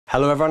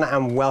Hello everyone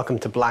and welcome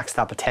to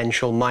Blackstar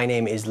Potential. My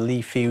name is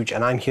Lee Fuge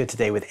and I'm here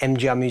today with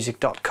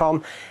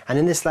mgrmusic.com, and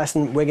in this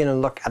lesson we're going to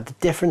look at the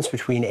difference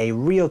between a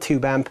real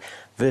tube amp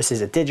versus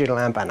a digital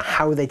amp and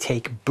how they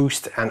take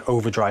boost and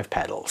overdrive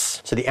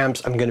pedals. So the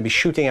amps I'm going to be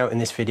shooting out in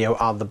this video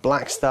are the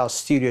Blackstar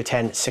Studio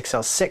 10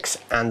 6L6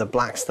 and the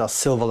Blackstar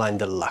Silverline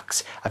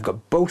Deluxe. I've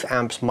got both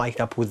amps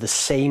mic'd up with the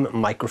same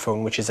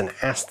microphone, which is an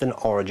Aston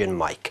Origin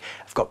mic.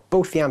 I've got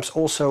both the amps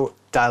also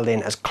dialed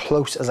in as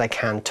close as I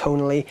can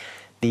tonally.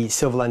 The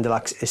Silverline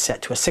Deluxe is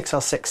set to a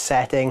 6L6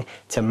 setting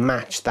to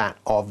match that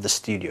of the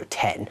Studio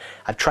 10.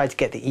 I've tried to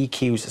get the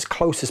EQs as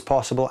close as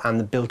possible and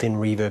the built-in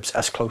reverbs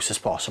as close as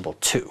possible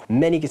too.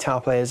 Many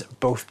guitar players,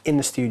 both in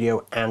the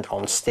studio and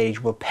on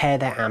stage, will pair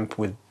their amp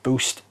with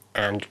boost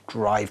and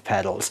drive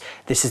pedals.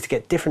 This is to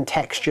get different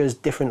textures,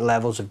 different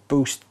levels of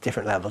boost,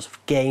 different levels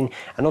of gain,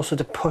 and also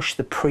to push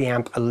the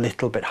preamp a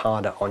little bit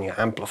harder on your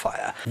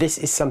amplifier. This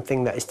is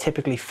something that is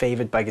typically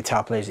favored by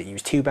guitar players that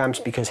use tube amps,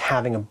 because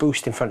having a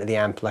boost in front of the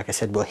amp, like I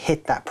said, will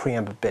hit that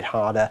preamp a bit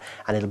harder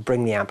and it'll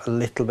bring the amp a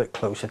little bit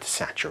closer to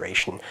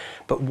saturation.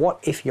 But what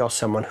if you're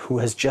someone who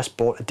has just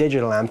bought a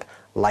digital amp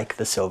like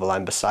the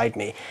Silverline beside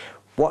me?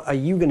 What are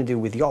you going to do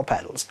with your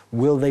pedals?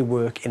 Will they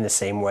work in the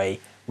same way?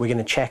 We're going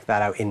to check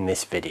that out in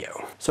this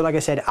video. So like I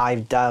said,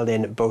 I've dialed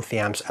in both the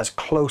amps as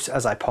close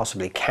as I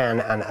possibly can,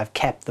 and I've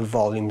kept the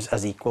volumes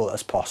as equal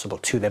as possible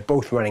too. They're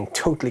both running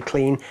totally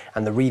clean,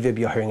 and the reverb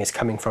you're hearing is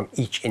coming from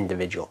each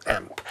individual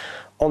amp.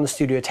 On the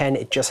Studio 10,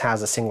 it just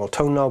has a single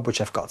tone knob, which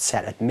I've got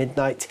set at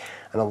midnight.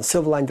 And on the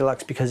Silverline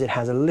Deluxe, because it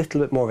has a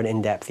little bit more of an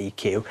in-depth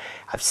EQ,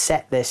 I've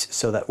set this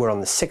so that we're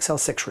on the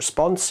 6L6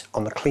 response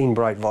on the clean,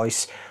 bright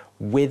voice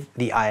with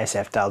the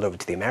ISF dialed over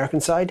to the American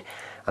side.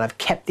 And I've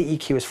kept the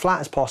EQ as flat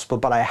as possible,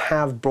 but I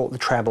have brought the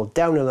treble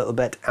down a little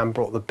bit and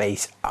brought the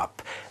bass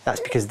up. That's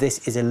because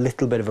this is a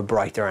little bit of a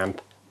brighter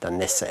amp than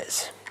this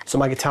is. So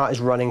my guitar is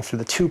running through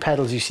the two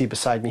pedals you see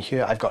beside me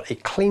here. I've got a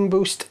clean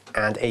boost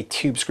and a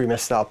tube screamer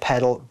style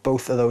pedal.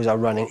 Both of those are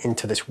running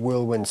into this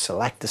whirlwind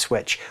selector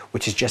switch,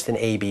 which is just an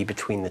AB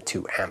between the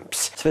two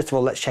amps. So first of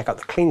all, let's check out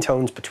the clean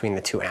tones between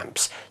the two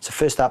amps. So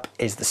first up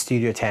is the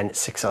Studio 10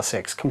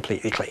 6L6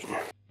 completely clean.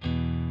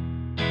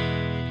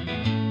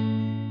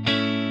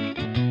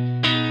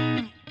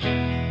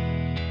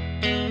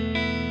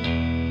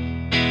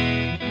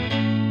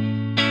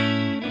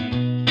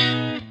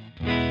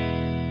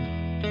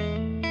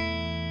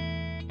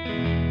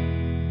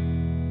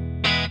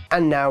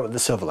 And now the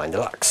Silverline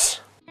Deluxe.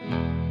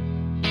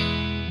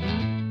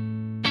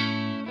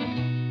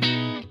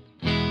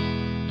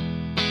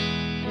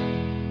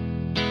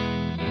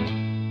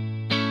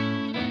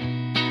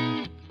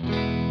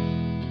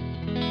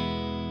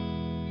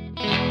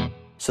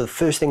 So the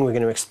first thing we're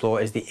going to explore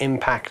is the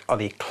impact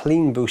of a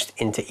clean boost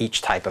into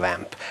each type of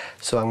amp.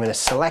 So I'm going to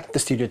select the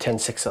Studio 10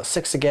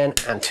 6L6 again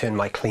and turn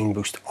my clean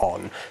boost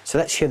on. So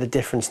let's hear the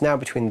difference now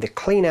between the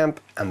clean amp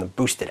and the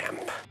boosted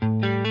amp.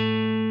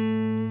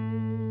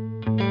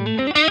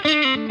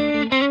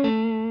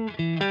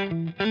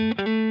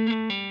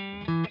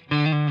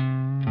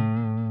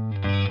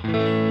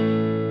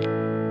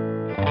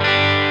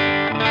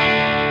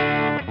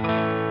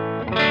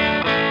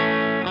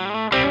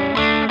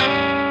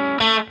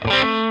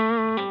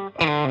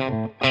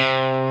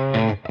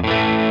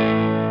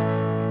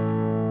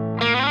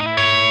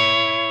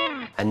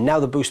 And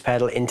now the boost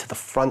pedal into the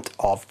front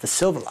of the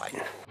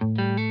Silverline.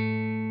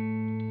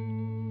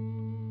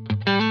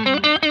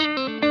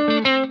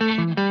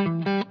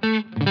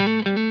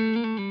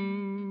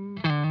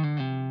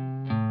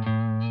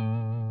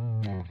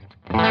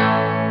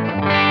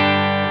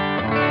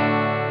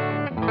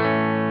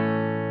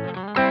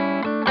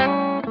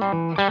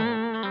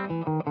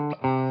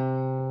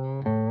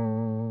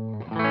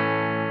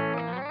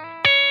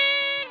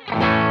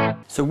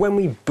 So when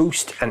we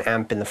boost an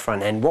amp in the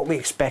front end, what we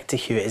expect to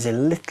hear is a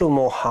little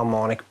more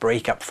harmonic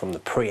breakup from the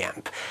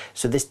preamp.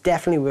 So this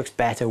definitely works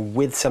better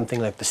with something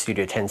like the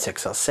Studio 10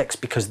 6L6,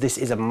 because this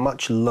is a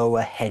much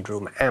lower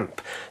headroom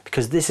amp.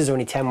 Because this is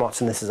only 10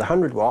 watts and this is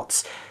 100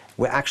 watts,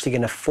 we're actually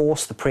going to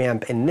force the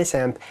preamp in this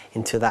amp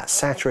into that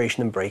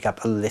saturation and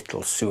breakup a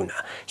little sooner,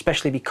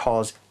 especially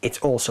because it's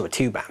also a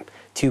tube amp.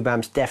 Tube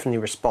amps definitely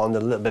respond a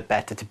little bit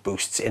better to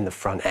boosts in the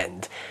front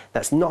end.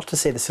 That's not to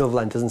say the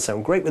Silverline doesn't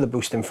sound great with a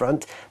boost in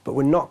front, but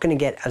we're not going to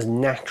get as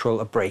natural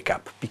a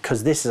breakup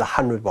because this is a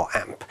 100 watt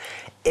amp.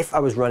 If I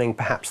was running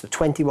perhaps the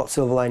 20 watt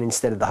Silverline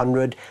instead of the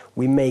 100,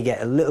 we may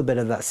get a little bit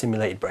of that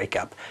simulated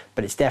breakup,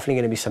 but it's definitely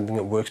going to be something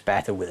that works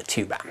better with a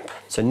tube amp.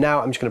 So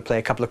now I'm just going to play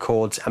a couple of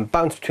chords and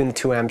bounce between the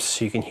two amps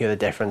so you can hear the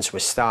difference. We're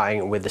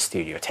starting with the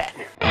Studio 10.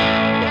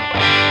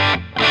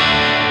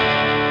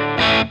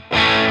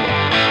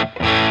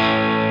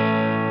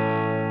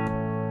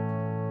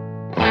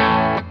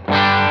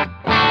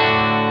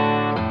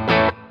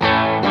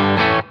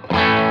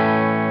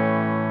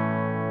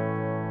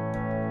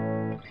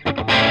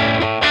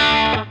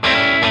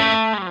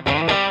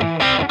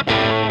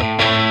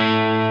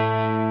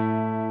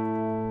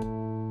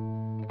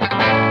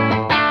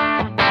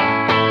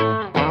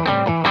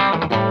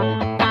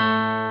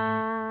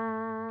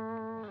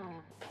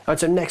 Alright,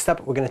 so next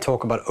up we're going to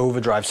talk about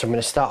overdrive. So I'm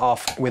going to start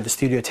off with the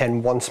Studio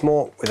 10 once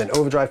more with an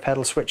overdrive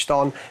pedal switched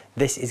on.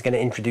 This is going to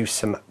introduce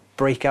some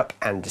breakup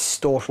and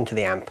distortion to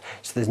the amp.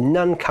 So there's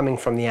none coming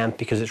from the amp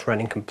because it's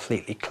running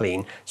completely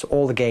clean. So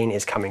all the gain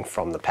is coming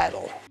from the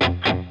pedal.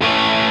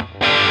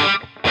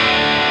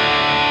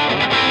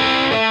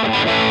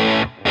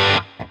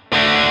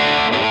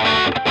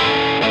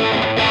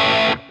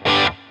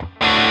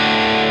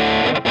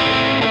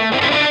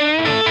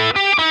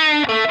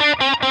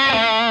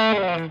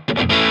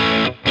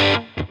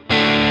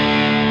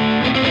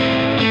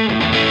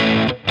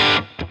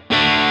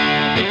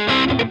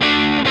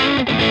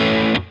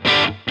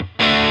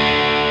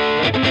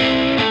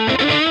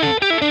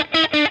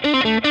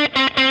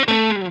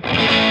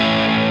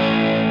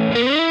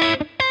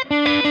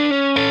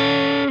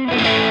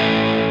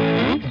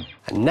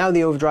 Now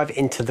the overdrive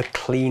into the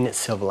clean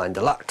Silverline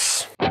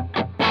Deluxe.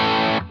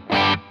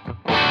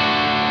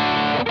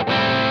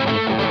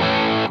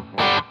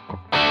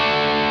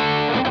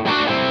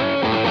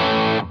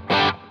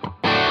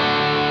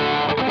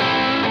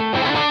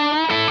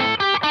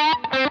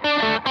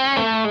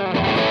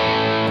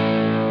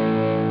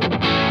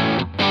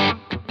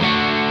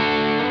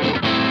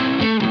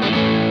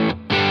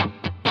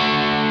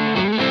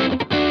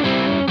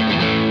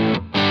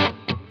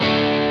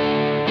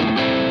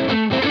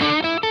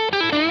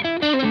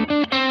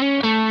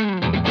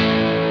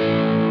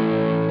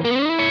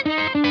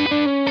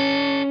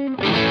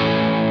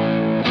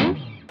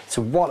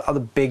 So what are the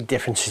big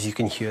differences you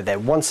can hear there?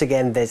 Once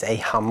again, there's a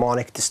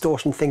harmonic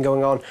distortion thing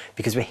going on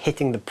because we're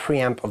hitting the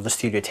preamp of the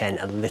Studio 10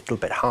 a little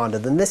bit harder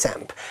than this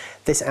amp.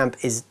 This amp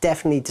is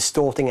definitely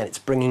distorting and it's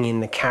bringing in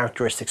the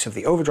characteristics of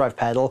the overdrive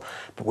pedal,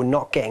 but we're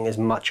not getting as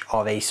much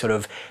of a sort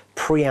of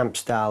preamp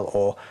style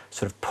or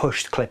sort of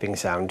pushed clipping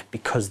sound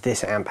because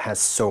this amp has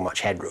so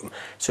much headroom.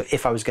 So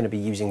if I was going to be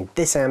using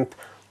this amp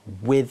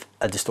with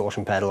a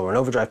distortion pedal or an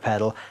overdrive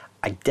pedal,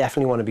 I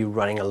definitely want to be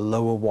running a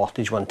lower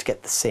wattage one to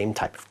get the same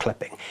type of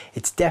clipping.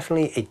 It's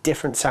definitely a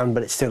different sound,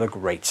 but it's still a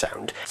great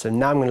sound. So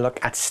now I'm going to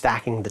look at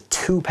stacking the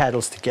two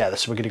pedals together.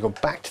 So we're going to go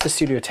back to the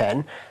Studio 10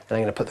 and I'm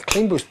going to put the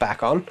clean boost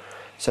back on.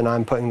 So now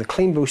I'm putting the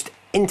clean boost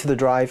into the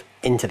drive,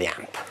 into the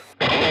amp.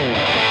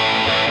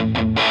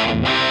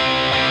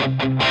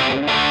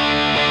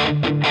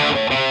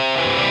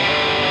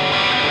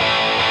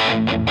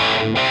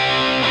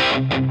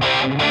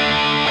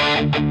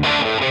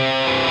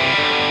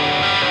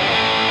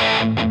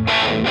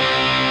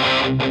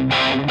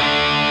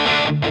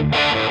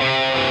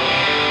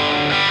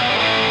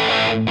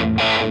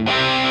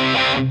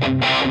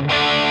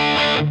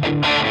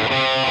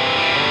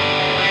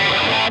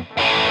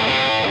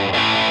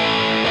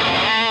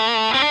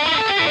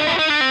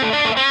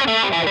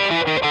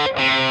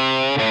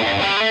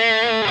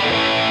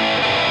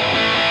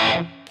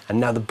 And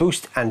now the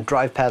boost and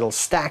drive pedals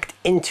stacked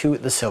into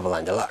the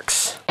Silverline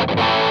Deluxe.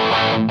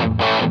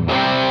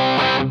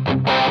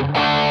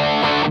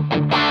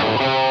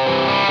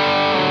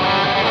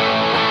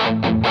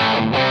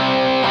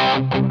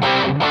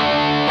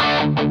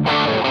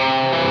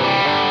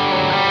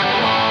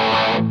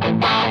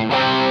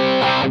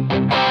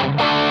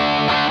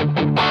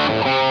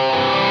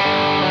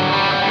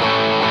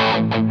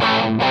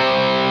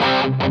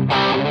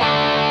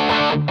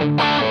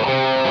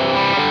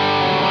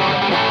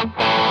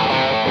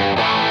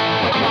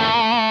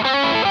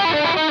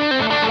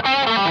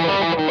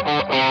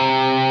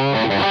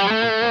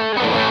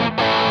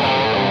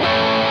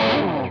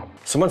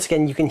 So once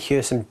again, you can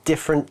hear some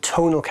different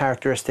tonal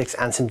characteristics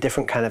and some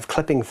different kind of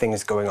clipping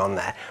things going on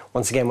there.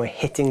 Once again, we're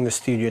hitting the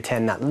Studio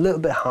 10 that little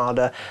bit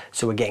harder,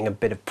 so we're getting a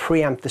bit of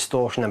preamp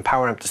distortion and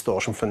power amp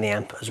distortion from the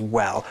amp as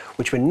well,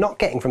 which we're not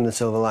getting from the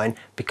Silverline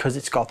because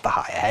it's got the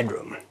higher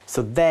headroom.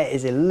 So there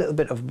is a little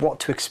bit of what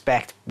to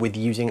expect with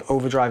using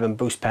overdrive and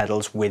boost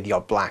pedals with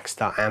your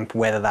Blackstar amp,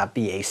 whether that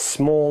be a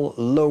small,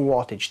 low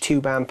wattage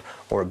tube amp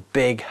or a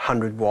big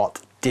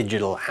 100-watt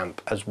digital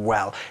amp as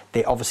well.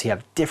 They obviously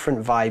have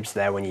different vibes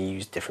there when you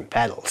use different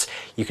pedals.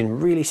 You can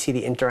really see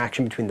the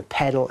interaction between the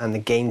pedal and the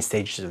gain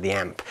stages of the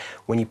amp.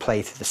 When you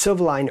play through the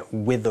Silverline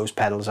with those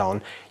pedals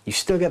on, you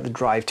still get the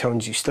drive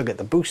tones, you still get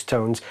the boost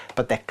tones,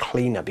 but they're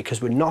cleaner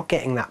because we're not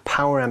getting that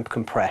power amp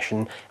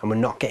compression and we're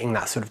not getting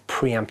that sort of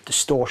preamp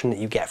distortion that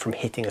you get from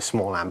hitting a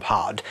small amp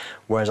hard.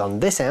 Whereas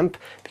on this amp,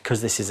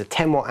 because this is a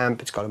 10-watt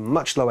amp, it's got a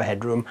much lower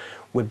headroom,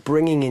 we're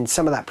bringing in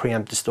some of that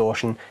preamp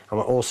distortion and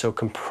we're also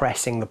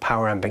compressing the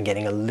power amp and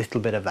getting a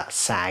little bit of that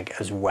sag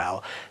as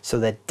well. So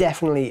they're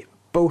definitely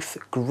both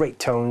great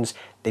tones,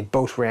 they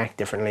both react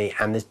differently,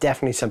 and there's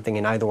definitely something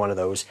in either one of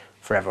those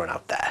for everyone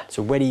out there.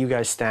 So where do you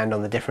guys stand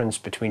on the difference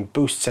between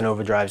boosts and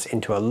overdrives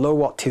into a low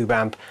watt tube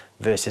amp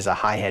versus a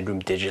high headroom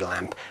digital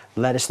amp?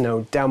 Let us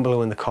know down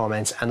below in the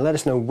comments, and let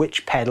us know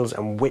which pedals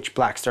and which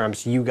Blackstar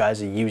amps you guys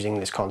are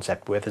using this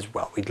concept with as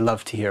well. We'd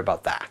love to hear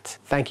about that.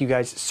 Thank you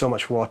guys so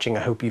much for watching.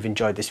 I hope you've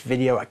enjoyed this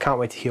video. I can't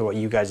wait to hear what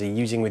you guys are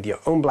using with your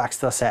own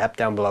Blackstar setup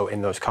down below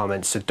in those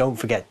comments, so don't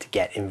forget to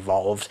get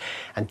involved.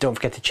 And don't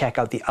forget to check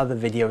out the other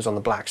videos on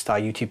the Blackstar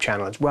YouTube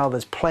channel as well.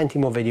 There's plenty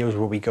more videos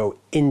where we go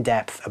in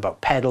depth about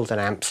pedals and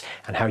amps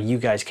and how you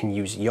guys can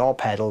use your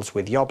pedals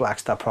with your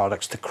Blackstar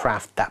products to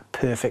craft that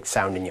perfect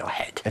sound in your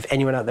head. If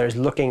anyone out there is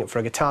looking for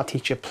a guitar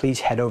teacher,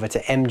 please head over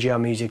to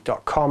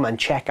mgrmusic.com and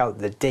check out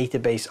the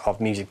database of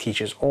music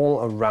teachers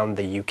all around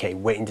the UK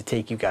waiting to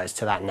take you guys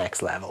to that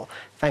next level.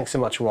 Thanks so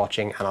much for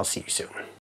watching, and I'll see you soon.